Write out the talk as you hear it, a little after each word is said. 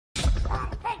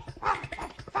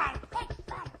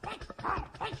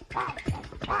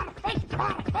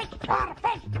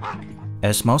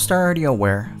As most are already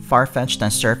aware, Farfetch'd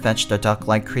and Sirfetch'd are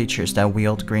duck-like creatures that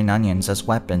wield green onions as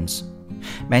weapons.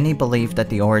 Many believe that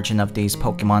the origin of these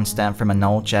Pokemon stem from an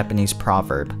old Japanese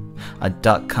proverb, "A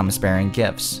duck comes bearing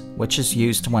gifts," which is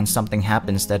used when something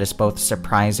happens that is both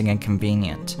surprising and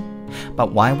convenient.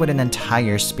 But why would an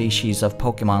entire species of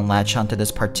Pokemon latch onto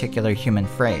this particular human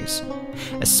phrase?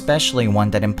 Especially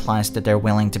one that implies that they're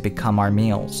willing to become our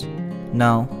meals.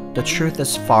 No, the truth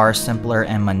is far simpler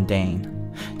and mundane.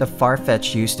 The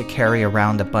Farfetch'd used to carry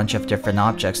around a bunch of different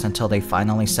objects until they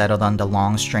finally settled on the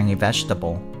long, stringy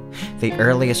vegetable. The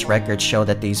earliest records show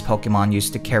that these Pokemon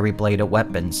used to carry bladed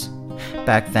weapons.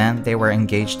 Back then, they were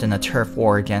engaged in a turf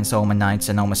war against Omanites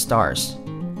and Omastars,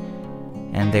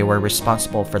 and they were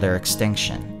responsible for their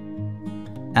extinction.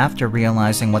 After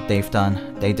realizing what they've done,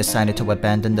 they decided to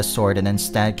abandon the sword and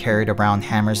instead carried around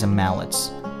hammers and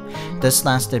mallets. This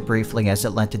lasted briefly as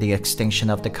it led to the extinction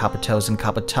of the Kabutos and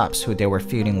Kabutops who they were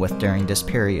feuding with during this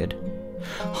period.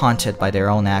 Haunted by their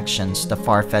own actions, the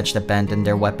Farfetch'd abandoned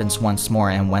their weapons once more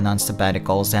and went on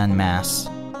sabbaticals en masse.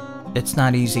 It's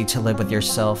not easy to live with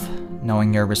yourself,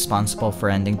 knowing you're responsible for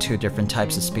ending two different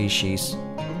types of species.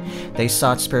 They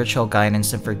sought spiritual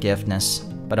guidance and forgiveness,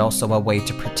 but also a way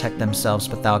to protect themselves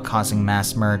without causing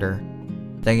mass murder.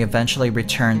 They eventually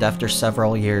returned after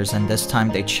several years, and this time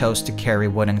they chose to carry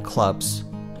wooden clubs.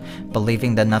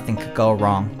 Believing that nothing could go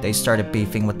wrong, they started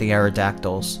beefing with the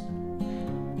Aerodactyls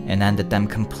and ended them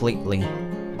completely.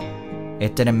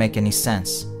 It didn't make any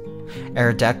sense.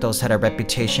 Aerodactyls had a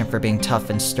reputation for being tough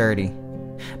and sturdy,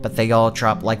 but they all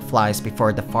dropped like flies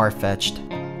before the Farfetch'd.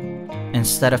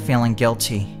 Instead of feeling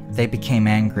guilty, they became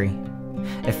angry.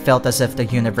 It felt as if the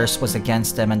universe was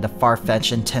against them and the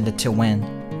Farfetch'd intended to win.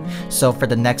 So for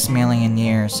the next million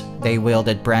years, they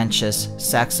wielded branches,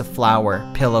 sacks of flour,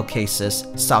 pillowcases,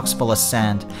 socks full of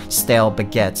sand, stale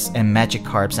baguettes, and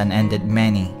Magikarps and ended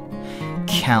many,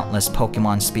 countless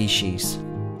Pokemon species.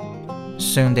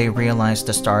 Soon they realized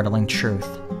the startling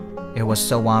truth. It was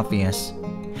so obvious.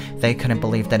 They couldn't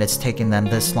believe that it's taken them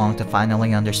this long to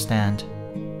finally understand.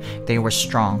 They were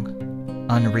strong,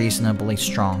 unreasonably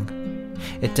strong.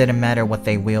 It didn't matter what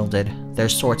they wielded, their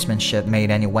swordsmanship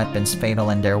made any weapons fatal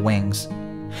in their wings.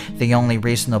 The only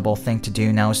reasonable thing to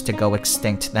do now is to go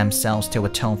extinct themselves to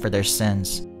atone for their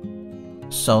sins.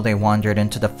 So they wandered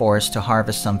into the forest to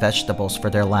harvest some vegetables for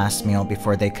their last meal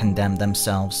before they condemned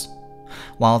themselves.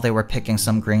 While they were picking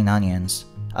some green onions,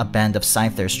 a band of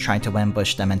scythers tried to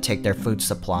ambush them and take their food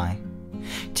supply.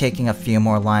 Taking a few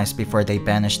more lives before they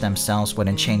banished themselves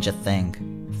wouldn't change a thing,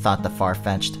 thought the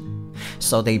Farfetch'd.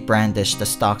 So they brandished the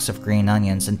stalks of green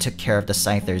onions and took care of the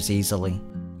scythers easily.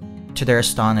 To their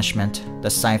astonishment, the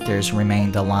scythers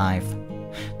remained alive.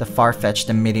 The Farfetch'd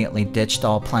immediately ditched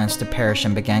all plans to perish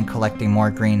and began collecting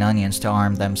more green onions to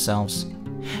arm themselves.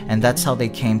 And that's how they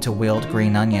came to wield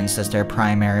green onions as their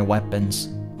primary weapons.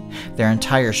 Their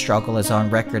entire struggle is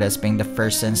on record as being the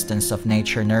first instance of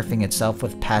nature nerfing itself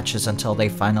with patches until they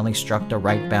finally struck the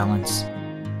right balance.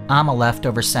 I'm a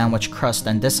leftover sandwich crust,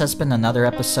 and this has been another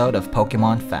episode of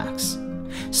Pokemon Phax.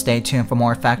 Stay tuned for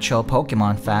more factual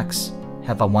Pokemon facts.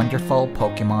 Have a wonderful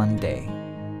Pokemon day.